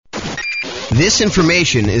This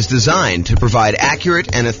information is designed to provide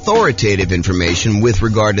accurate and authoritative information with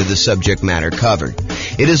regard to the subject matter covered.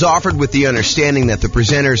 It is offered with the understanding that the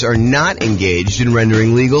presenters are not engaged in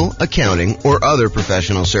rendering legal, accounting, or other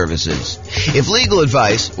professional services. If legal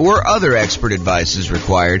advice or other expert advice is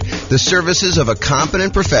required, the services of a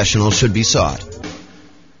competent professional should be sought.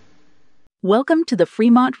 Welcome to the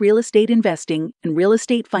Fremont Real Estate Investing and Real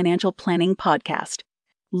Estate Financial Planning Podcast.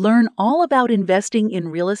 Learn all about investing in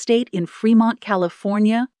real estate in Fremont,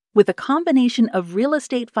 California, with a combination of real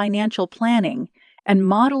estate financial planning and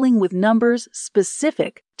modeling with numbers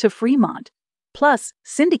specific to Fremont, plus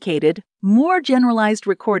syndicated, more generalized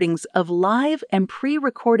recordings of live and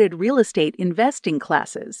pre-recorded real estate investing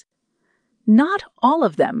classes. Not all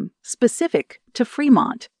of them specific to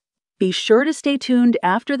Fremont. Be sure to stay tuned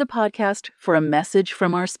after the podcast for a message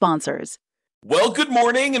from our sponsors. Well, good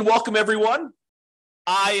morning and welcome, everyone.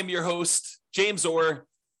 I am your host, James Orr,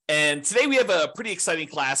 and today we have a pretty exciting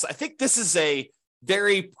class. I think this is a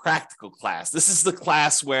very practical class. This is the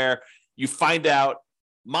class where you find out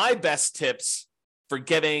my best tips for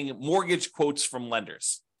getting mortgage quotes from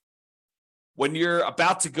lenders. When you're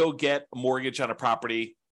about to go get a mortgage on a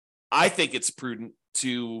property, I think it's prudent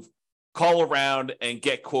to call around and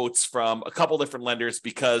get quotes from a couple different lenders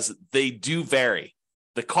because they do vary.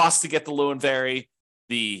 The cost to get the loan vary.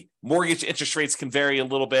 The mortgage interest rates can vary a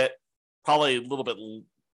little bit, probably a little bit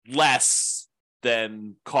less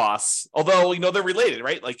than costs. Although, they're related,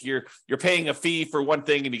 right? Like you're paying a fee for one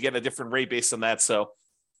thing and you get a different rate based on that. So,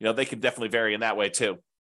 they can definitely vary in that way too.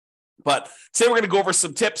 But today we're going to go over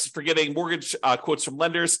some tips for getting mortgage quotes from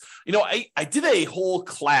lenders. I did a whole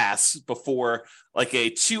class before, like a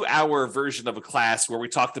 2-hour version of a class where we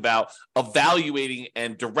talked about evaluating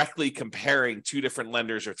and directly comparing 2 different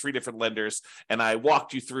lenders or 3 different lenders. And I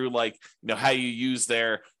walked you through how you use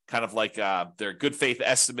their kind of like their good faith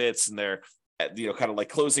estimates and their kind of like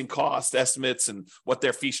closing cost estimates and what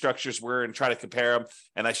their fee structures were and try to compare them.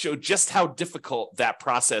 And I showed just how difficult that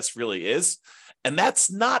process really is. And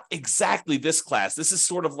that's not exactly this class. This is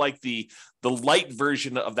sort of like the light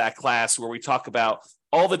version of that class where we talk about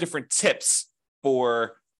all the different tips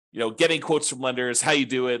for, getting quotes from lenders, how you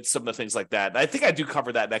do it, some of the things like that. And I think I do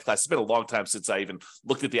cover that in that class. It's been a long time since I even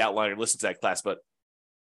looked at the outline or listened to that class, but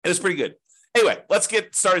it was pretty good. Anyway, let's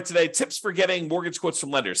get started today. Tips for getting mortgage quotes from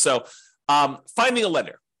lenders. So finding a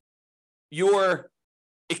lender. Your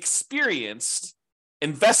experienced,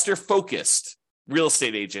 investor-focused real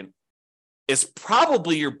estate agent is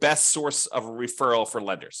probably your best source of a referral for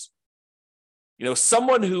lenders.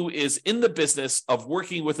 Someone who is in the business of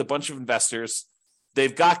working with a bunch of investors,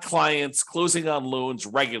 they've got clients closing on loans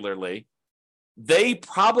regularly. They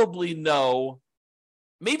probably know,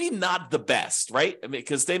 maybe not the best, right?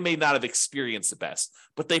 Because they may not have experienced the best,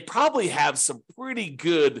 but they probably have some pretty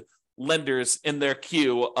good lenders in their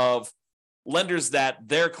queue of lenders that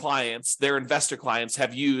their clients, their investor clients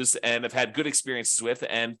have used and have had good experiences with.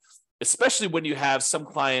 And especially when you have some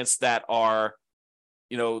clients that are,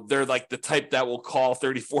 they're like the type that will call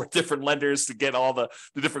 34 different lenders to get all the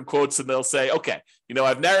different quotes. And they'll say, okay,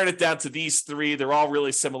 I've narrowed it down to these 3. They're all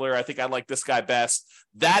really similar. I think I like this guy best.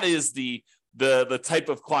 That is the type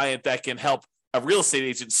of client that can help a real estate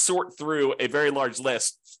agent sort through a very large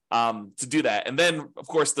list to do that. And then, of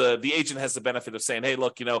course, the agent has the benefit of saying, hey,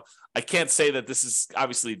 look, I can't say that this is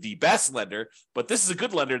obviously the best lender, but this is a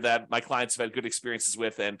good lender that my clients have had good experiences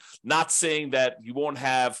with, and not saying that you won't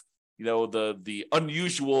have, the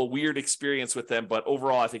unusual, weird experience with them, but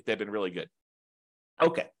overall, I think they've been really good.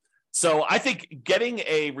 Okay. So I think getting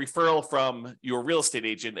a referral from your real estate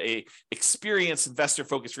agent, a experienced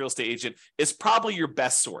investor-focused real estate agent, is probably your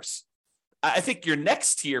best source. I think your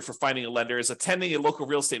next tier for finding a lender is attending a local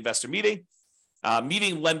real estate investor meeting,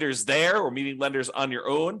 meeting lenders there or meeting lenders on your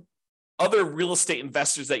own, other real estate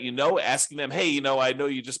investors that asking them, hey, I know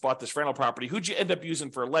you just bought this rental property. Who'd you end up using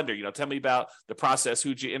for a lender? Tell me about the process.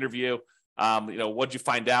 Who'd you interview? What'd you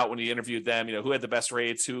find out when you interviewed them? Who had the best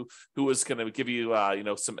rates? Who was going to give you,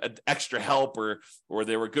 some extra help or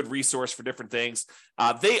they were a good resource for different things.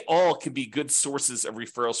 They all can be good sources of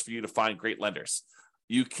referrals for you to find great lenders.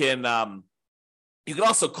 You can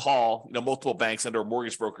also call, multiple banks and or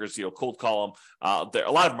mortgage brokers, cold call them.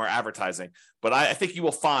 A lot of them are advertising, but I think you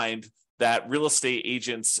will find that real estate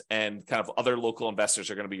agents and kind of other local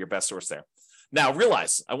investors are going to be your best source there. Now,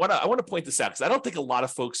 realize, I want to point this out because I don't think a lot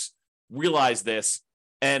of folks realize this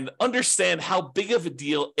and understand how big of a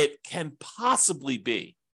deal it can possibly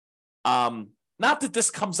be. Not that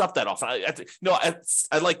this comes up that often.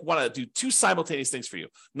 I want to do 2 simultaneous things for you.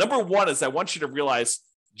 Number one is I want you to realize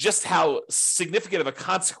just how significant of a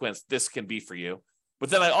consequence this can be for you. But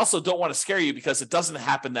then I also don't want to scare you because it doesn't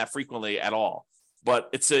happen that frequently at all. But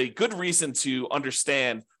it's a good reason to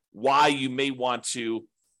understand why you may want to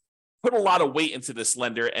put a lot of weight into this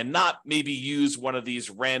lender and not maybe use one of these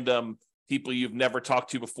random people you've never talked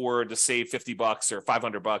to before to save $50 or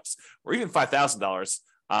 $500 or even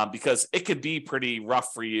 $5,000, because it could be pretty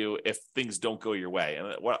rough for you if things don't go your way.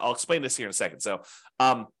 And I'll explain this here in a second. So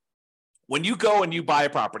when you go and you buy a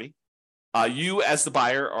property, you as the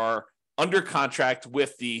buyer are under contract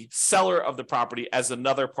with the seller of the property as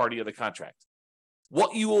another party of the contract.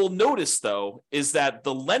 What you will notice, though, is that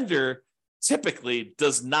the lender typically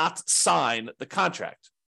does not sign the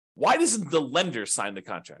contract. Why doesn't the lender sign the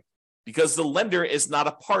contract? Because the lender is not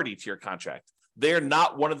a party to your contract. They're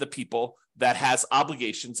not one of the people that has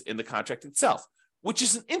obligations in the contract itself, which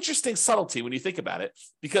is an interesting subtlety when you think about it,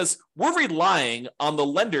 because we're relying on the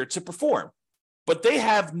lender to perform, but they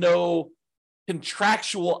have no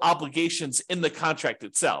contractual obligations in the contract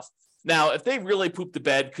itself. Now, if they really poop the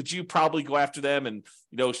bed, could you probably go after them? And,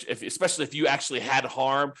 especially if you actually had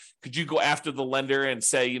harm, could you go after the lender and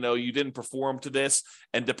say, you didn't perform to this?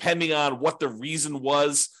 And depending on what the reason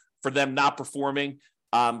was for them not performing,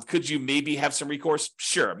 could you maybe have some recourse?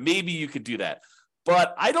 Sure, maybe you could do that.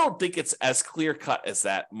 But I don't think it's as clear cut as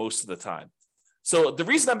that most of the time. So the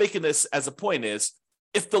reason I'm making this as a point is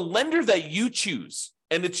if the lender that you choose,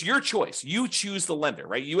 and it's your choice, you choose the lender,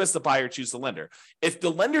 right? You as the buyer choose the lender. If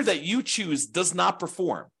the lender that you choose does not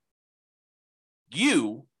perform,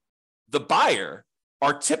 you, the buyer,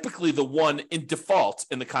 are typically the one in default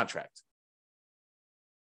in the contract.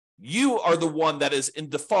 You are the one that is in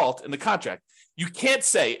default in the contract. You can't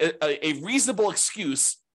say a reasonable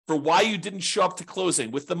excuse for why you didn't show up to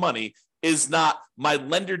closing with the money is not my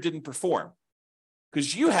lender didn't perform,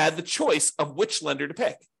 because you had the choice of which lender to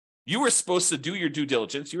pick. You were supposed to do your due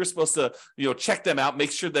diligence. You were supposed to, check them out,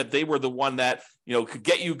 make sure that they were the one that, could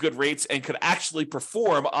get you good rates and could actually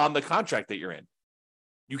perform on the contract that you're in.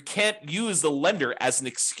 You can't use the lender as an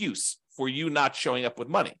excuse for you not showing up with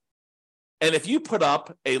money. And if you put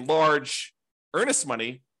up a large earnest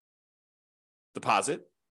money deposit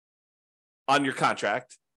on your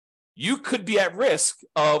contract, you could be at risk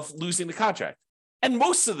of losing the contract. And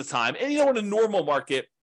most of the time, and in a normal market,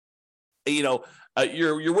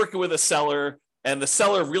 you're working with a seller and the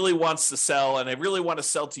seller really wants to sell and they really want to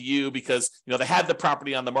sell to you because, they had the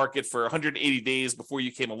property on the market for 180 days before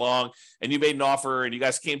you came along and you made an offer and you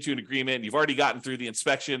guys came to an agreement and you've already gotten through the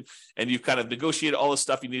inspection and you've kind of negotiated all the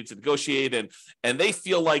stuff you needed to negotiate. And they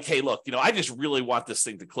feel like, hey, look, I just really want this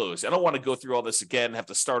thing to close. I don't want to go through all this again, have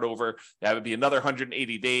to start over. That would be another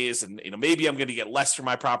 180 days. And, maybe I'm going to get less for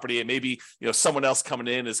my property. And maybe, someone else coming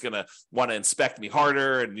in is going to want to inspect me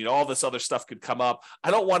harder. And, all this other stuff could come up. I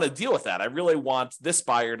don't want to deal with that. I really want this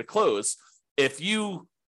buyer to close. If you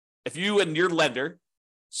and your lender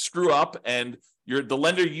screw up and the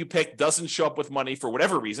lender you pick doesn't show up with money for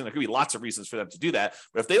whatever reason, there could be lots of reasons for them to do that.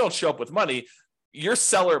 But if they don't show up with money, your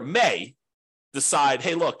seller may decide,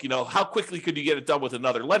 hey, look, how quickly could you get it done with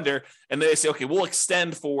another lender? And they say, okay, we'll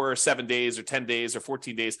extend for 7 days or 10 days or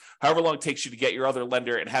 14 days, however long it takes you to get your other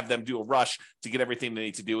lender and have them do a rush to get everything they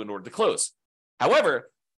need to do in order to close. However,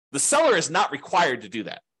 the seller is not required to do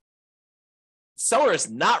that. Seller is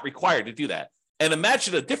not required to do that. And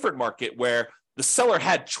imagine a different market where the seller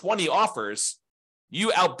had 20 offers,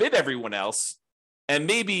 you outbid everyone else, and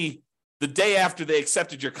maybe the day after they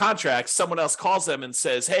accepted your contract, someone else calls them and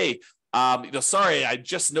says, hey, sorry, I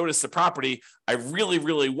just noticed the property. I really,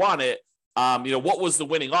 really want it. What was the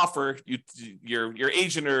winning offer? Your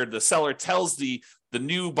agent or the seller tells the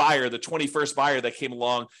new buyer, the 21st buyer that came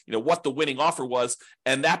along, what the winning offer was.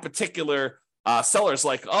 And that particular seller's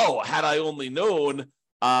like, oh, had I only known,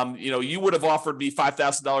 you would have offered me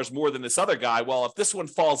 $5,000 more than this other guy. Well, if this one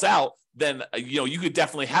falls out, then, you could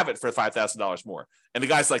definitely have it for $5,000 more. And the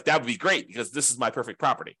guy's like, that would be great because this is my perfect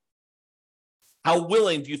property. How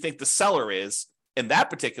willing do you think the seller is in that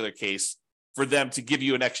particular case for them to give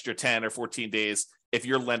you an extra 10 or 14 days if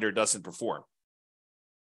your lender doesn't perform?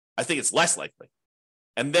 I think it's less likely.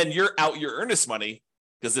 And then you're out your earnest money,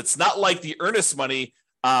 because it's not like the earnest money,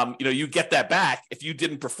 you get that back if you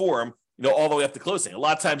didn't perform, all the way up to closing. A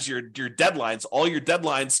lot of times your deadlines, all your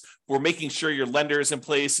deadlines for making sure your lender is in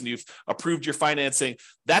place and you've approved your financing,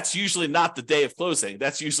 that's usually not the day of closing.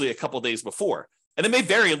 That's usually a couple of days before. And it may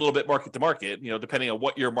vary a little bit market to market, depending on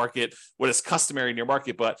what is customary in your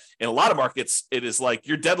market. But in a lot of markets, it is like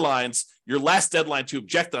your deadlines, your last deadline to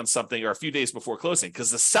object on something are a few days before closing,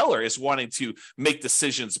 because the seller is wanting to make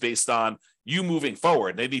decisions based on you moving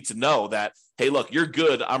forward. They need to know that, hey, look, you're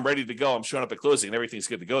good. I'm ready to go. I'm showing up at closing and everything's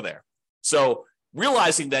good to go there. So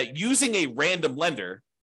realizing that using a random lender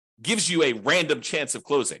gives you a random chance of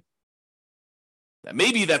closing. Now,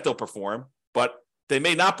 maybe that they'll perform, but they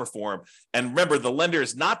may not perform. And remember, the lender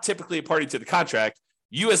is not typically a party to the contract.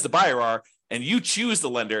 You as the buyer are, and you choose the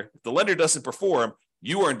lender. If the lender doesn't perform,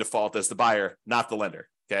 you are in default as the buyer, not the lender.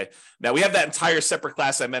 Okay. Now we have that entire separate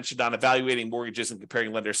class I mentioned on evaluating mortgages and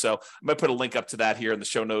comparing lenders. So I'm going to put a link up to that here in the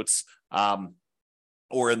show notes,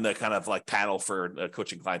 or in the kind of like panel for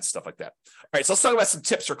coaching clients, stuff like that. All right. So let's talk about some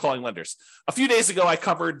tips for calling lenders. A few days ago, I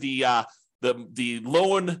covered the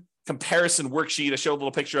loan comparison worksheet. I showed a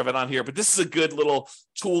little picture of it on here, but this is a good little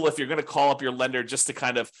tool if you're going to call up your lender just to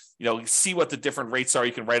kind of, see what the different rates are.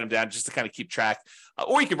 You can write them down just to kind of keep track,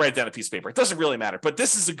 or you can write it down on a piece of paper. It doesn't really matter, but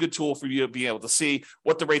this is a good tool for you to be able to see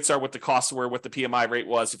what the rates are, what the costs were, what the PMI rate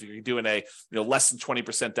was, if you're doing a, less than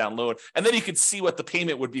 20% down loan, and then you can see what the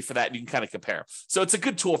payment would be for that. And you can kind of compare. So it's a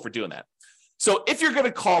good tool for doing that. So if you're going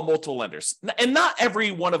to call multiple lenders, and not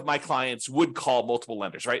every one of my clients would call multiple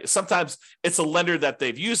lenders, right? Sometimes it's a lender that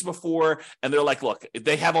they've used before, and they're like, look,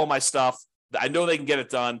 they have all my stuff. I know they can get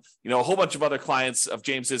it done. A whole bunch of other clients of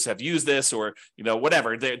James's have used this, or,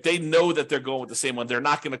 whatever. They know that they're going with the same one. They're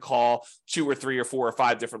not going to call 2 or 3 or 4 or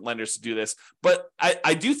 5 different lenders to do this. But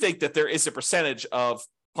I do think that there is a percentage of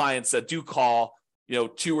clients that do call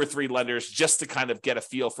 2 or 3 lenders just to kind of get a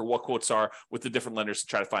feel for what quotes are with the different lenders to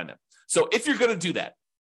try to find them. So if you're going to do that,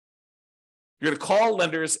 you're going to call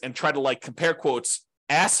lenders and try to compare quotes,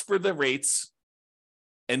 ask for the rates,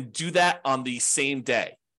 and do that on the same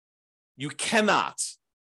day. You cannot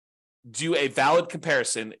do a valid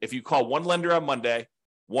comparison if you call one lender on Monday,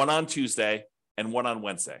 one on Tuesday, and one on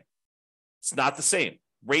Wednesday. It's not the same.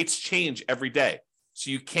 Rates change every day.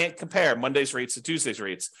 So you can't compare Monday's rates to Tuesday's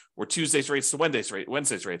rates, or Tuesday's rates to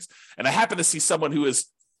Wednesday's rates. And I happen to see someone who is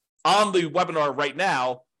on the webinar right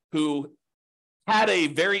now who had a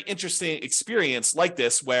very interesting experience like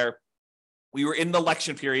this, where we were in the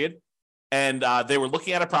election period, and they were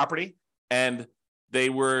looking at a property, and they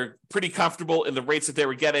were pretty comfortable in the rates that they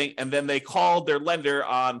were getting. And then they called their lender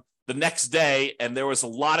on the next day, and there was a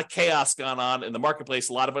lot of chaos going on in the marketplace,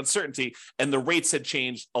 a lot of uncertainty, and the rates had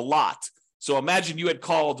changed a lot. So imagine you had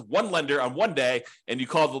called one lender on one day and you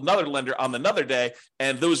called another lender on another day,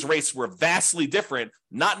 and those rates were vastly different,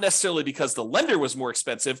 not necessarily because the lender was more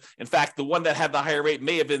expensive. In fact, the one that had the higher rate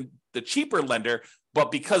may have been the cheaper lender, but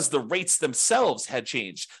because the rates themselves had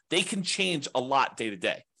changed. They can change a lot day to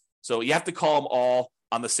day. So you have to call them all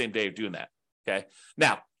on the same day of doing that. Okay.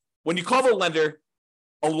 Now, when you call the lender,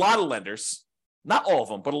 a lot of lenders, not all of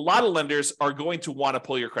them, but a lot of lenders are going to want to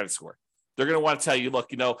pull your credit score. They're going to want to tell you,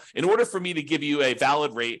 look, in order for me to give you a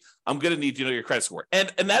valid rate, I'm going to need to know your credit score. And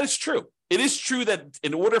that is true. It is true that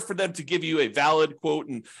in order for them to give you a valid quote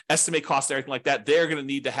and estimate cost and everything like that, they're going to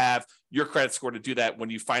need to have your credit score to do that when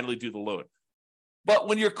you finally do the loan. But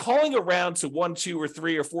when you're calling around to 1, 2, or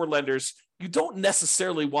 3 or 4 lenders, you don't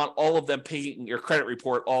necessarily want all of them paying your credit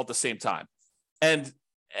report all at the same time. And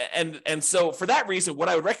so for that reason, what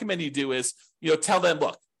I would recommend you do is, tell them,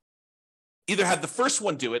 look, either have the first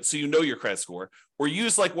one do it so you know your credit score, or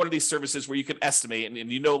use one of these services where you can estimate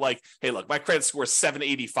and hey, look, my credit score is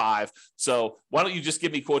 785. So why don't you just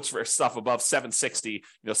give me quotes for stuff above 760?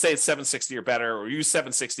 Say it's 760 or better, or use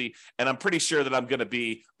 760. And I'm pretty sure that I'm going to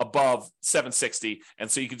be above 760.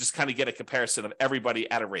 And so you can just kind of get a comparison of everybody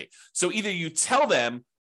at a rate. So either you tell them,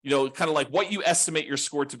 kind of what you estimate your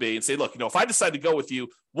score to be, and say, look, if I decide to go with you,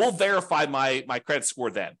 we'll verify my credit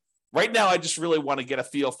score then. Right now, I just really want to get a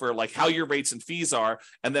feel for how your rates and fees are.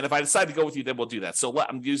 And then if I decide to go with you, then we'll do that. So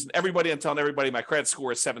I'm telling everybody my credit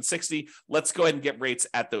score is 760. Let's go ahead and get rates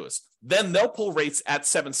at those. Then they'll pull rates at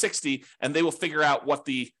 760, and they will figure out what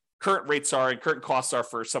the current rates are and current costs are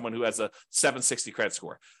for someone who has a 760 credit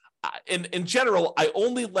score. In general, I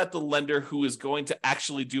only let the lender who is going to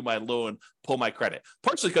actually do my loan pull my credit,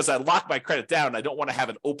 partially because I lock my credit down. And I don't want to have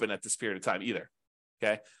it open at this period of time either.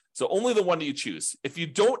 Okay. So only the one that you choose. If you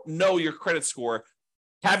don't know your credit score,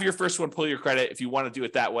 have your first one pull your credit if you want to do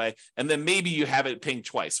it that way. And then maybe you have it ping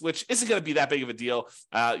twice, which isn't going to be that big of a deal.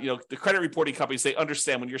 The credit reporting companies, they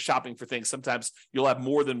understand when you're shopping for things, sometimes you'll have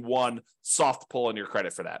more than one soft pull on your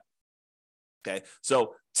credit for that. Okay.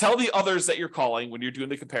 So tell the others that you're calling when you're doing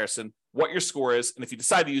the comparison what your score is. And if you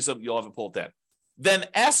decide to use them, you'll have it pulled then. Then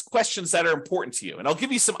ask questions that are important to you. And I'll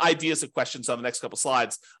give you some ideas of questions on the next couple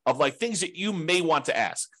slides of things that you may want to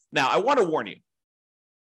ask. Now, I want to warn you.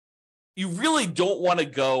 You really don't want to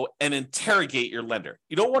go and interrogate your lender.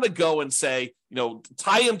 You don't want to go and say,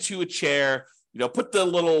 tie them to a chair, put the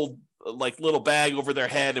little bag over their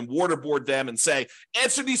head and waterboard them and say,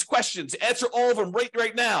 answer these questions, answer all of them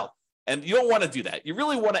right now. And you don't want to do that. You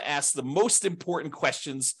really want to ask the most important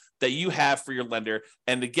questions that you have for your lender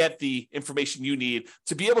and to get the information you need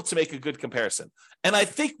to be able to make a good comparison. And I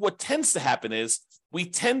think what tends to happen is we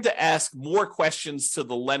tend to ask more questions to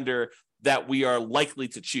the lender that we are likely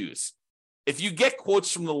to choose. If you get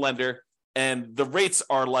quotes from the lender and the rates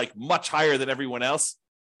are like much higher than everyone else,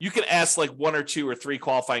 you can ask like 1 or 2 or 3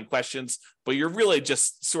 qualifying questions, but you're really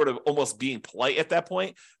just sort of almost being polite at that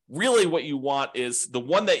point. Really what you want is the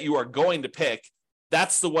one that you are going to pick.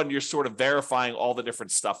 That's the one you're sort of verifying all the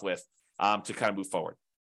different stuff with to kind of move forward.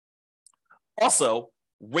 Also,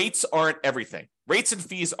 rates aren't everything. Rates and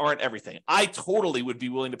fees aren't everything. I totally would be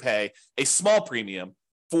willing to pay a small premium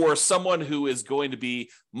for someone who is going to be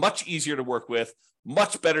much easier to work with,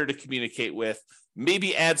 much better to communicate with,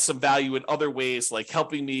 maybe add some value in other ways, like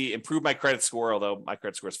helping me improve my credit score, although my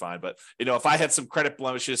credit score is fine. But, if I had some credit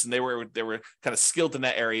blemishes and they were kind of skilled in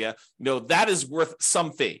that area, that is worth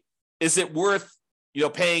some fee. Is it worth,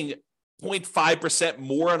 paying 0.5%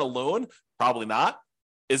 more on a loan? Probably not.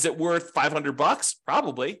 Is it worth $500?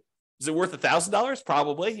 Probably. Is it worth $1,000?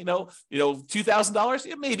 Probably. $2,000?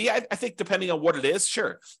 Yeah, maybe. I think depending on what it is,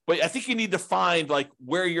 sure. But I think you need to find like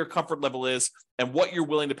where your comfort level is and what you're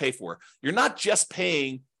willing to pay for. You're not just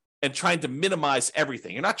paying and trying to minimize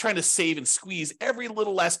everything. You're not trying to save and squeeze every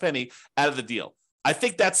little last penny out of the deal. I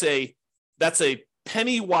think that's a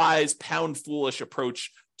penny wise, pound foolish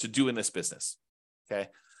approach to doing this business. Okay.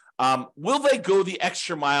 Will they go the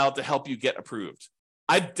extra mile to help you get approved?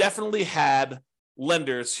 I've definitely had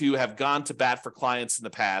lenders who have gone to bat for clients in the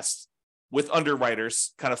past with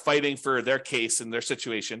underwriters kind of fighting for their case and their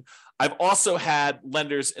situation. I've also had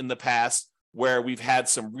lenders in the past where we've had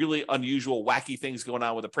some really unusual, wacky things going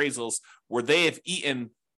on with appraisals where they have eaten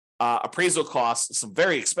appraisal costs, some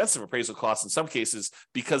very expensive appraisal costs in some cases,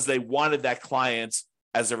 because they wanted that client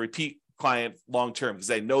as a repeat client long-term because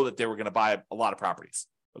they know that they were going to buy a lot of properties.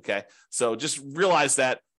 Okay. So just realize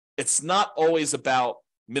that it's not always about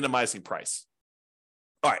minimizing price.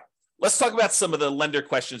 All right, let's talk about some of the lender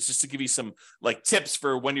questions just to give you some like tips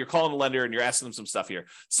for when you're calling a lender and you're asking them some stuff here.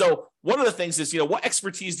 So one of the things is, what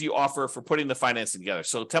expertise do you offer for putting the financing together?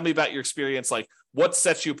 So tell me about your experience, like what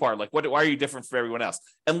sets you apart? Like why are you different from everyone else?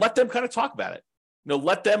 And let them kind of talk about it.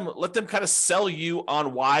 Let them kind of sell you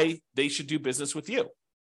on why they should do business with you.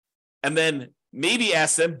 And then maybe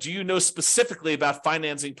ask them, do you know specifically about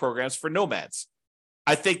financing programs for nomads?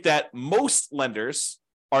 I think that most lenders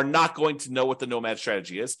are not going to know what the nomad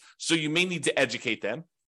strategy is. So you may need to educate them.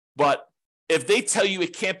 But if they tell you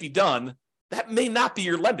it can't be done, that may not be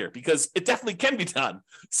your lender because it definitely can be done.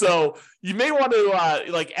 So you may want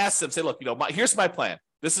to ask them, say, look, here's my plan.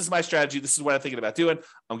 This is my strategy. This is what I'm thinking about doing.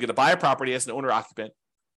 I'm going to buy a property as an owner occupant.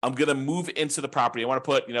 I'm going to move into the property. I want to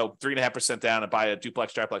put, 3.5% down and buy a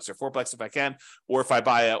duplex, triplex, or fourplex if I can. Or if I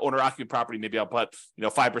buy an owner occupant property, maybe I'll put,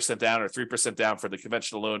 5% down or 3% down for the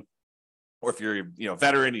conventional loan. Or if you're, a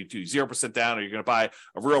veteran, you do 0% down, or you're going to buy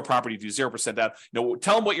a rural property, you do 0% down.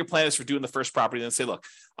 Tell them what your plan is for doing the first property, and then say, look,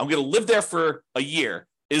 I'm going to live there for a year.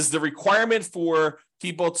 Is the requirement for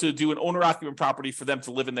people to do an owner-occupant property for them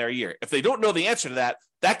to live in there a year? If they don't know the answer to that,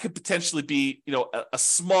 that could potentially be, a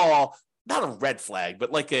small, not a red flag,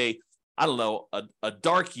 but like a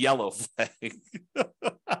dark yellow flag.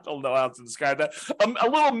 I don't know how to describe that. A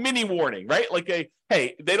little mini warning, right? Like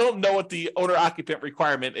hey, they don't know what the owner-occupant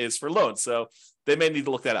requirement is for loans, so they may need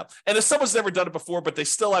to look that up. And if someone's never done it before, but they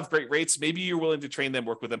still have great rates, maybe you're willing to train them,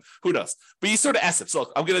 work with them. Who knows? But you sort of ask them, so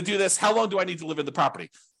look, I'm going to do this. How long do I need to live in the property?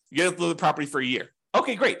 You get to live in the property for a year.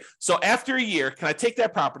 Okay, great. So after a year, can I take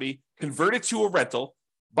that property, convert it to a rental,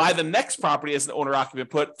 buy the next property as an owner-occupant,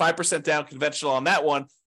 put 5% down conventional on that one,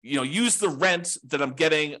 use the rent that I'm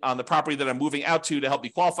getting on the property that I'm moving out to help me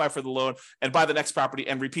qualify for the loan and buy the next property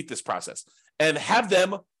and repeat this process and have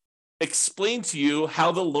them explain to you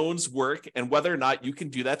how the loans work and whether or not you can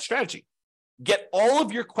do that strategy. Get all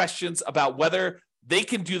of your questions about whether they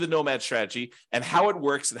can do the nomad strategy and how it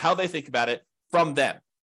works and how they think about it from them.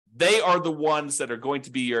 They are the ones that are going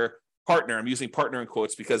to be your partner. I'm using partner in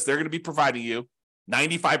quotes because they're going to be providing you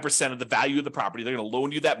 95% of the value of the property. They're going to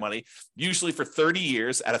loan you that money, usually for 30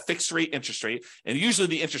 years at a fixed rate interest rate. And usually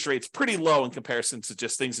the interest rate's pretty low in comparison to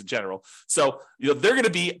just things in general. So, they're going to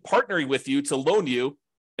be partnering with you to loan you,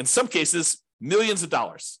 in some cases, millions of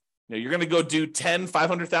dollars. You're going to go do $10,000,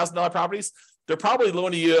 $500,000 properties. They're probably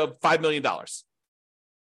loaning you $5 million.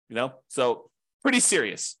 So pretty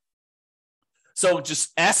serious. So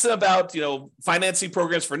just ask them about, financing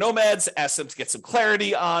programs for nomads, ask them to get some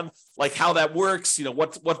clarity on like how that works,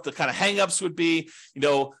 what the kind of hangups would be,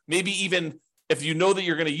 maybe even if you know that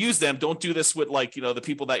you're going to use them, don't do this with the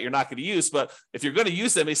people that you're not going to use. But if you're going to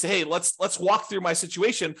use them, they say, hey, let's walk through my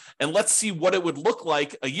situation and let's see what it would look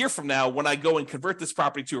like a year from now when I go and convert this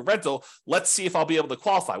property to a rental. Let's see if I'll be able to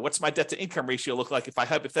qualify. What's my debt to income ratio look like if I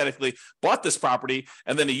hypothetically bought this property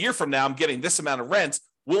and then a year from now I'm getting this amount of rent?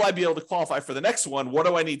 Will I be able to qualify for the next one? What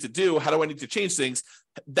do I need to do? How do I need to change things?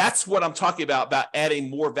 That's what I'm talking about adding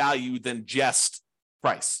more value than just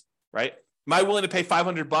price, right? Am I willing to pay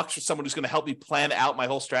 $500 for someone who's going to help me plan out my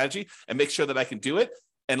whole strategy and make sure that I can do it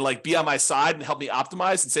and be on my side and help me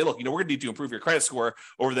optimize and say, look, we're going to need to improve your credit score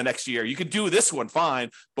over the next year. You can do this one fine,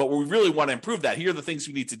 but we really want to improve that. Here are the things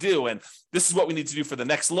we need to do. And this is what we need to do for the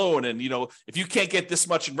next loan. And, if you can't get this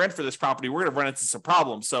much in rent for this property, we're going to run into some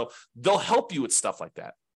problems. So they'll help you with stuff like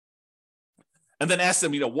that. And then ask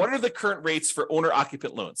them, what are the current rates for owner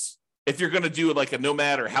occupant loans? If you're going to do a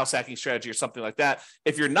nomad or house hacking strategy or something like that.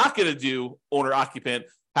 If you're not going to do owner occupant,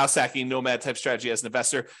 house hacking, nomad type strategy as an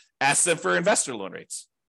investor, ask them for investor loan rates.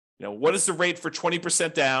 What is the rate for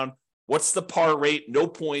 20% down? What's the par rate? No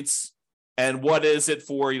points. And what is it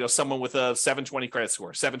for, someone with a 720 credit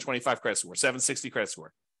score, 725 credit score, 760 credit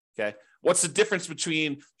score? Okay. What's the difference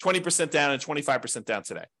between 20% down and 25% down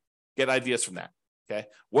today? Get ideas from that. Okay.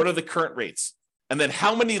 What are the current rates? And then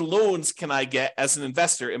how many loans can I get as an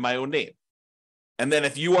investor in my own name? And then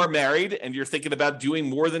if you are married and you're thinking about doing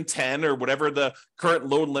more than 10 or whatever the current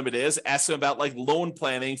loan limit is, ask them about loan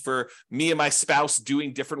planning for me and my spouse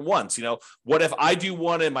doing different ones. What if I do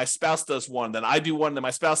one and my spouse does one, then I do one and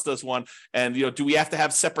my spouse does one. And, do we have to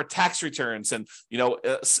have separate tax returns? And,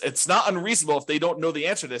 it's not unreasonable if they don't know the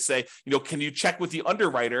answer to say, can you check with the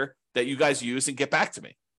underwriter that you guys use and get back to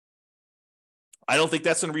me? I don't think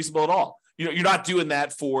that's unreasonable at all. You're not doing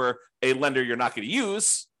that for a lender you're not going to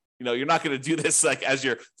use. You're not going to do this as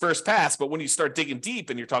your first pass, but when you start digging deep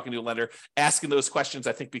and you're talking to a lender, asking those questions,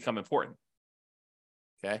 I think, become important.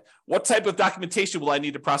 Okay. What type of documentation will I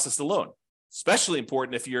need to process the loan? Especially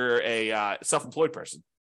important if you're a self-employed person,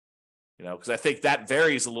 because I think that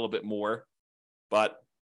varies a little bit more, but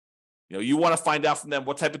you want to find out from them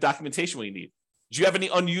what type of documentation will you need. Did you have any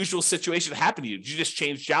unusual situation happen to you? Did you just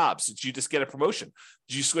change jobs? Did you just get a promotion?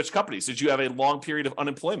 Did you switch companies? Did you have a long period of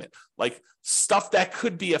unemployment? Stuff that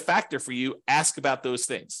could be a factor for you, ask about those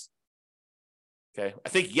things. Okay. I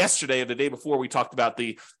think yesterday or the day before we talked about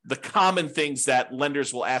the common things that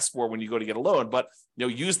lenders will ask for when you go to get a loan, but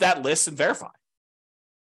use that list and verify.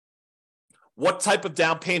 What type of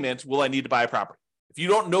down payment will I need to buy a property? If you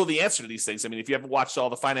don't know the answer to these things, if you haven't watched all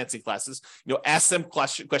the financing classes, ask them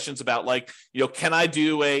questions about can I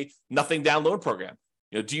do a nothing down loan program?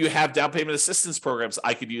 Do you have down payment assistance programs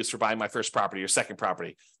I could use for buying my first property or second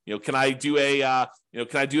property? Can I do a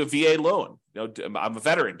VA loan? I'm a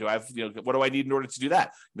veteran. Do I have, what do I need in order to do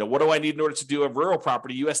that? What do I need in order to do a rural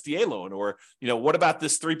property USDA loan? Or, what about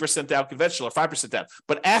this 3% down conventional or 5% down?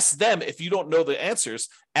 But ask them, if you don't know the answers,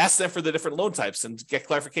 ask them for the different loan types and get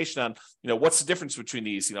clarification on, what's the difference between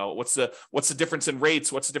these? What's the difference in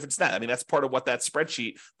rates? What's the difference in that? That's part of what that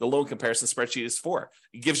spreadsheet, the loan comparison spreadsheet, is for.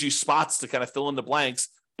 It gives you spots to kind of fill in the blanks,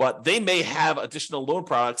 but they may have additional loan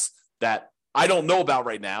products that I don't know about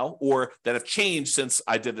right now, or that have changed since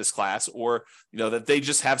I did this class, or, that they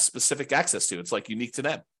just have specific access to. It's unique to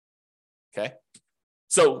them. Okay.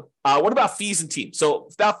 So what about fees and teams? So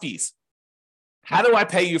about fees, how do I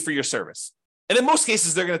pay you for your service? And in most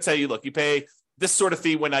cases, they're going to tell you, look, you pay this sort of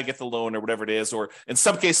fee when I get the loan or whatever it is, or in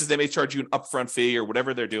some cases, they may charge you an upfront fee or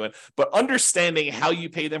whatever they're doing, but understanding how you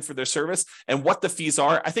pay them for their service and what the fees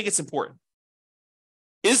are, I think it's important.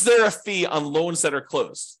 Is there a fee on loans that are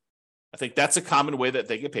closed? I think that's a common way that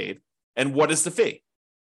they get paid. And what is the fee?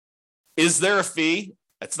 Is there a fee?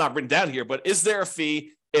 It's not written down here, but is there a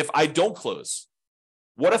fee if I don't close?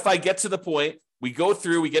 What if I get to the point, we go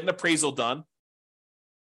through, we get an appraisal done,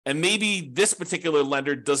 and maybe this particular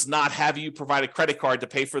lender does not have you provide a credit card to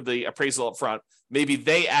pay for the appraisal up front. Maybe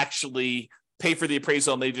they actually pay for the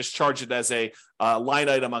appraisal and they just charge it as a line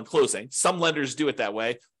item on closing. Some lenders do it that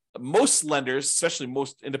way. Most lenders, especially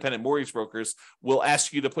most independent mortgage brokers, will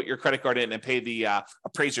ask you to put your credit card in and pay the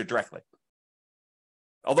appraiser directly.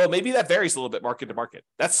 Although maybe that varies a little bit market to market.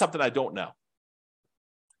 That's something I don't know.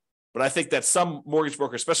 But I think that some mortgage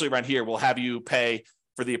brokers, especially around here, will have you pay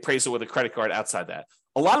for the appraisal with a credit card outside that.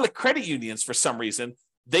 A lot of the credit unions, for some reason,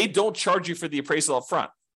 they don't charge you for the appraisal up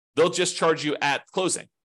front. They'll just charge you at closing.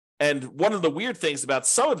 And one of the weird things about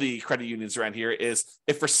some of the credit unions around here is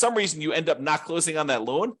if for some reason you end up not closing on that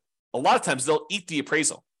loan, a lot of times they'll eat the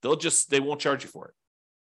appraisal. They won't charge you for it.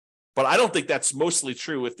 But I don't think that's mostly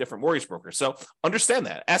true with different mortgage brokers. So understand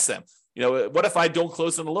that. Ask them, what if I don't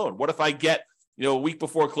close on the loan? What if I get, a week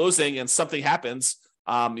before closing and something happens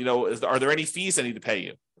Are there any fees I need to pay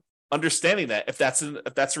you? Understanding that if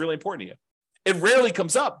that's really important to you. It rarely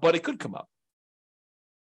comes up, but it could come up.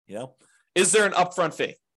 Is there an upfront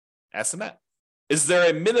fee? Ask them that. Is there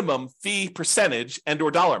a minimum fee percentage and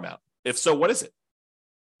or dollar amount? If so, what is it?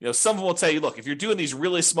 Some of them will tell you, look, if you're doing these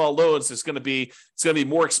really small loans, it's going to be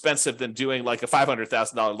more expensive than doing like a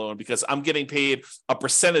 $500,000 loan because I'm getting paid a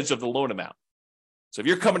percentage of the loan amount. So if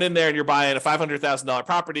you're coming in there and you're buying a $500,000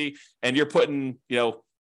 property and you're putting,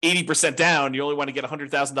 80% down, you only want to get a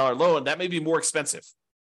 $100,000 loan, that may be more expensive.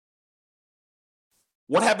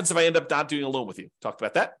 What happens if I end up not doing a loan with you? Talked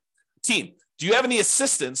about that. Team, do you have any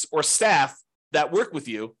assistants or staff that work with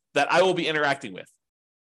you that I will be interacting with?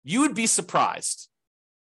 You would be surprised.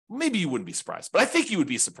 Maybe you wouldn't be surprised, but I think you would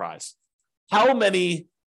be surprised how many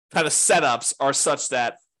kind of setups are such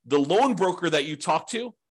that the loan broker that you talk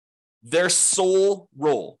to, their sole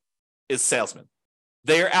role is salesman.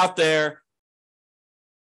 They are out there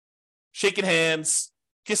shaking hands,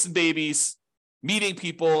 kissing babies, meeting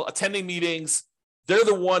people, attending meetings. They're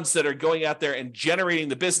the ones that are going out there and generating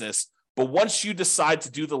the business. But once you decide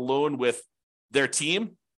to do the loan with their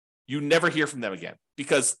team, you never hear from them again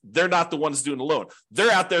because they're not the ones doing the loan.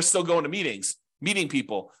 They're out there still going to meetings, meeting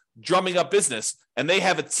people, drumming up business, and they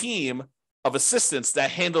have a team of assistants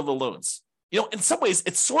that handle the loans. In some ways,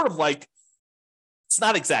 it's sort of like, it's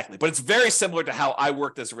not exactly, but it's very similar to how I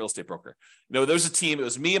worked as a real estate broker. There was a team, it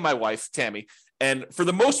was me and my wife, Tammy, and for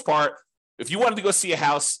the most part, if you wanted to go see a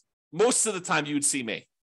house, most of the time you would see me.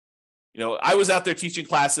 I was out there teaching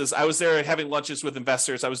classes. I was there having lunches with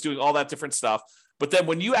investors. I was doing all that different stuff. But then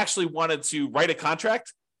when you actually wanted to write a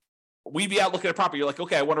contract, we'd be out looking at property. You're like,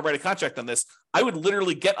 okay, I want to write a contract on this. I would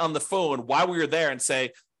literally get on the phone while we were there and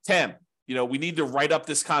say, Tam, we need to write up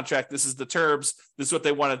this contract. This is the terms. This is what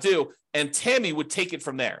they want to do. And Tammy would take it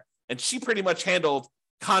from there. And she pretty much handled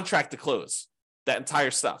contract to close, that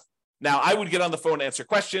entire stuff. Now, I would get on the phone and answer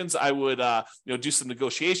questions. I would do some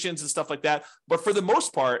negotiations and stuff like that. But for the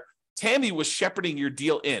most part, Tammy was shepherding your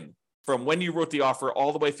deal in from when you wrote the offer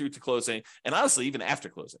all the way through to closing, and honestly, even after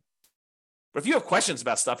closing. But if you have questions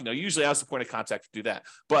about stuff, usually I was the point of contact to do that.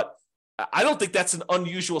 But I don't think that's an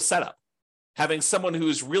unusual setup. Having someone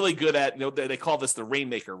who's really good at, they call this the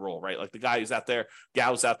rainmaker role, right? Like the guy who's out there,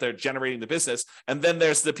 gal who's out there generating the business. And then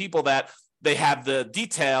there's the people that they have the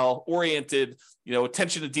detail-oriented,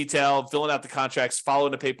 attention to detail, filling out the contracts,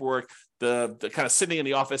 following the paperwork, the kind of sitting in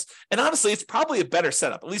the office. And honestly, it's probably a better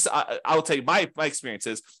setup. At least I'll tell you my experience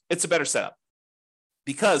is it's a better setup.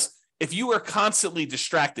 Because if you are constantly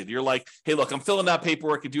distracted, you're like, hey, look, I'm filling out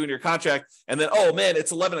paperwork and doing your contract. And then, oh man,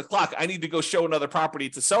 it's 11 o'clock. I need to go show another property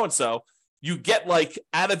to so-and-so. You get like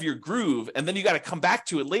out of your groove and then you got to come back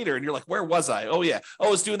to it later. And you're like, where was I? Oh yeah. Oh,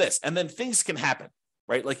 I was doing this. And then things can happen.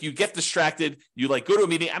 Right? Like you get distracted, you like go to a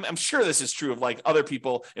meeting. I'm sure this is true of like other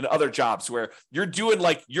people in other jobs where you're doing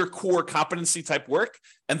like your core competency type work.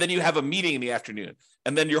 And then you have a meeting in the afternoon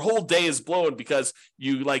and then your whole day is blown because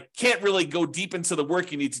you like can't really go deep into the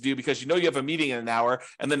work you need to do because you have a meeting in an hour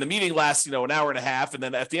and then the meeting lasts, an hour and a half. And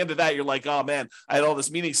then at the end of that, you're like, oh man, I had all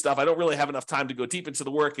this meeting stuff. I don't really have enough time to go deep into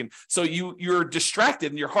the work. And so you're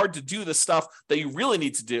distracted and you're hard to do the stuff that you really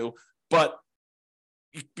need to do. But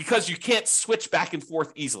because you can't switch back and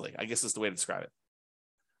forth easily, I guess is the way to describe it.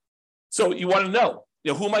 So you want to know,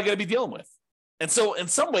 who am I going to be dealing with? And so in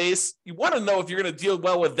some ways, you want to know if you're going to deal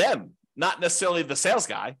well with them, not necessarily the sales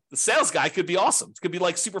guy. The sales guy could be awesome. It could be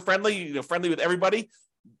like super friendly, friendly with everybody,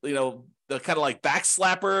 the kind of like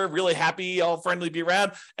backslapper, really happy, all friendly to be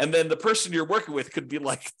around. And then the person you're working with could be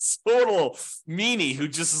like total meanie who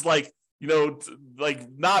just is like, like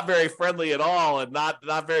not very friendly at all and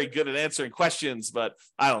not very good at answering questions, but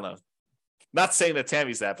I don't know. Not saying that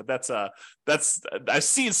Tammy's that, but that's I've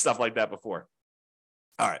seen stuff like that before.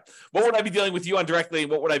 All right. What would I be dealing with you on directly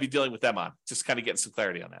and what would I be dealing with them on? Just kind of getting some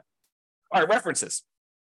clarity on that. All right, references.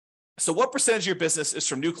 So what percentage of your business is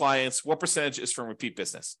from new clients? What percentage is from repeat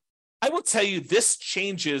business? I will tell you this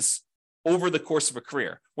changes over the course of a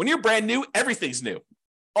career. When you're brand new, everything's new.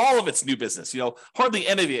 All of it's new business. Hardly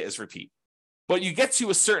any of it is repeat. But you get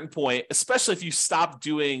to a certain point, especially if you stop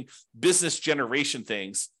doing business generation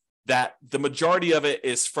things, that the majority of it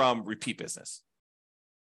is from repeat business.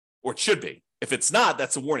 Or it should be. If it's not,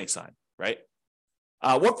 that's a warning sign, right?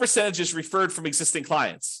 What percentage is referred from existing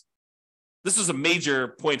clients? This was a major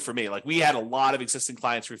point for me. Like we had a lot of existing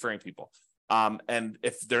clients referring people. And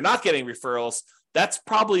if they're not getting referrals, that's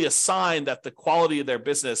probably a sign that the quality of their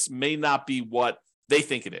business may not be what they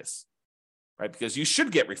think it is, right? Because you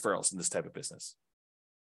should get referrals in this type of business.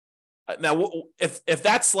 Now, if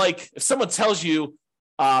that's like, if someone tells you,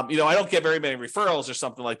 I don't get very many referrals or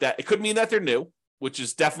something like that, it could mean that they're new, which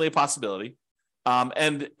is definitely a possibility.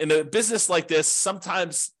 And in a business like this,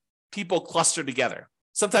 sometimes people cluster together.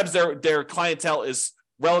 Sometimes their clientele is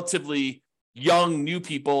relatively young, new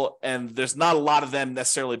people, and there's not a lot of them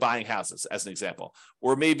necessarily buying houses, as an example.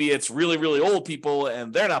 Or maybe it's really, really old people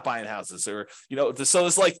and they're not buying houses. Or, so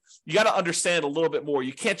it's like, you got to understand a little bit more.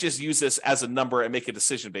 You can't just use this as a number and make a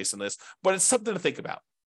decision based on this, but it's something to think about.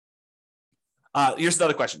 Here's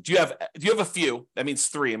another question. Do you have a few, that means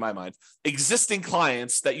 3 in my mind, existing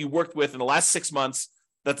clients that you worked with in the last 6 months?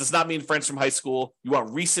 That does not mean friends from high school. You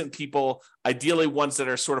want recent people, ideally ones that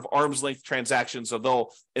are sort of arm's length transactions,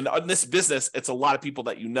 although in this business, it's a lot of people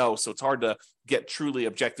that you know, so it's hard to get truly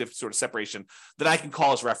objective sort of separation that I can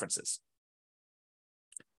call as references.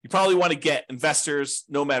 You probably want to get investors,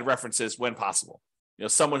 nomad references when possible.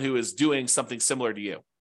 Someone who is doing something similar to you.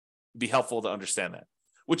 It'd be helpful to understand that.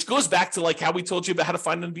 Which goes back to like how we told you about how to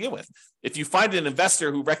find them to begin with. If you find an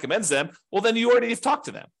investor who recommends them, well, then you already have talked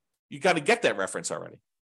to them. You got to get that reference already.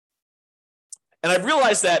 And I've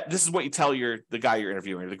realized that this is what you tell the guy you're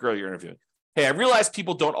interviewing, or the girl you're interviewing. Hey, I realize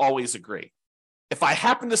people don't always agree. If I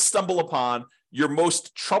happen to stumble upon your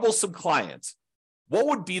most troublesome client, what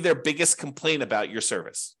would be their biggest complaint about your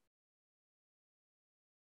service?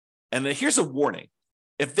 And then here's a warning.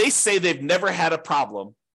 If they say they've never had a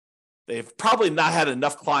problem, they've probably not had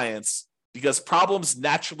enough clients, because problems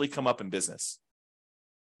naturally come up in business.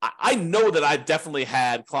 I know that I've definitely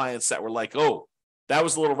had clients that were like, oh, that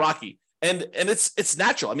was a little rocky. And it's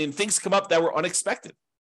natural. I mean, things come up that were unexpected.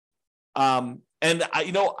 And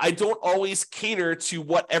I don't always cater to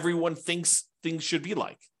what everyone thinks things should be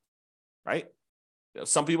like, right?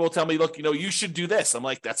 Some people tell me, look, you should do this. I'm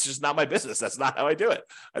like, that's just not my business. That's not how I do it.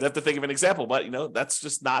 I'd have to think of an example, but that's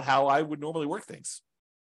just not how I would normally work things.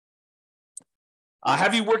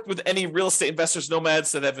 Have you worked with any real estate investors,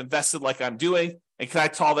 nomads that have invested like I'm doing? And can I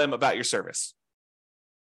tell them about your service?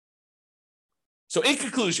 So in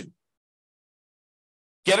conclusion,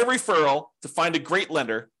 get a referral to find a great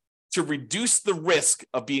lender to reduce the risk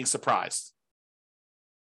of being surprised.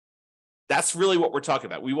 That's really what we're talking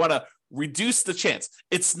about. We want to reduce the chance.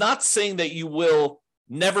 It's not saying that you will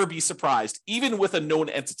never be surprised, even with a known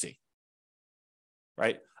entity,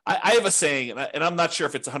 right? I have a saying, and I'm not sure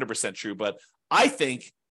if it's 100% true, but I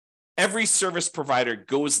think every service provider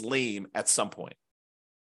goes lame at some point.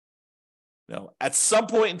 At some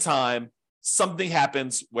point in time, something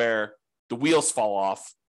happens where the wheels fall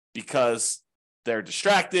off because they're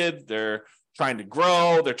distracted, they're trying to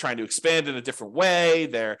grow, they're trying to expand in a different way,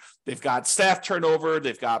 they've got staff turnover,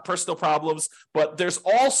 they've got personal problems, but there's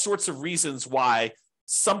all sorts of reasons why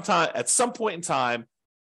at some point in time,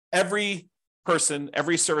 every person,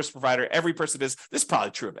 every service provider, every person this is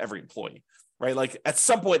probably true of every employee, right? Like at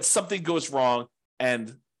some point, something goes wrong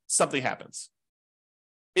and something happens.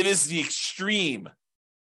 It is the extreme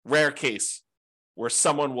rare case where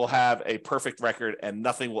someone will have a perfect record and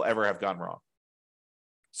nothing will ever have gone wrong.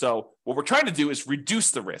 So what we're trying to do is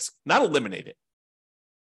reduce the risk, not eliminate it.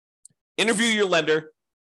 Interview your lender,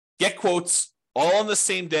 get quotes all on the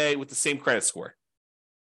same day with the same credit score.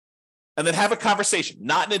 And then have a conversation,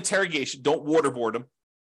 not an interrogation. Don't waterboard them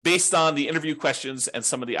based on the interview questions and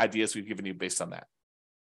some of the ideas we've given you based on that.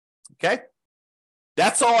 Okay?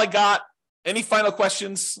 That's all I got. Any final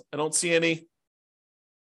questions? I don't see any.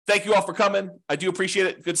 Thank you all for coming. I do appreciate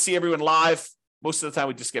it. Good to see everyone live. Most of the time,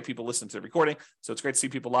 we just get people listening to the recording. So it's great to see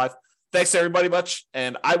people live. Thanks, everybody, much.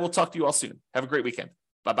 And I will talk to you all soon. Have a great weekend.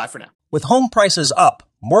 Bye-bye for now. With home prices up,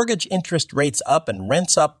 mortgage interest rates up, and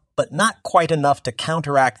rents up, but not quite enough to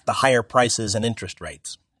counteract the higher prices and interest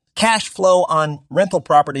rates. Cash flow on rental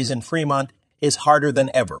properties in Fremont is harder than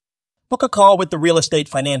ever. Book a call with the Real Estate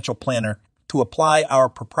Financial Planner to apply our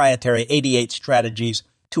proprietary 88 strategies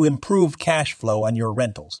to improve cash flow on your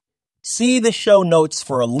rentals. See the show notes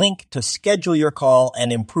for a link to schedule your call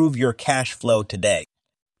and improve your cash flow today.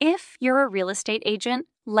 If you're a real estate agent,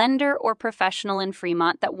 lender, or professional in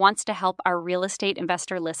Fremont that wants to help our real estate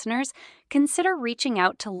investor listeners, consider reaching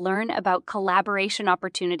out to learn about collaboration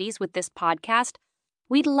opportunities with this podcast.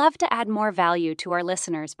 We'd love to add more value to our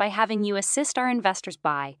listeners by having you assist our investors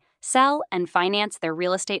buy, sell, and finance their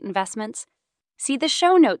real estate investments. See the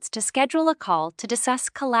show notes to schedule a call to discuss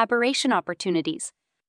collaboration opportunities.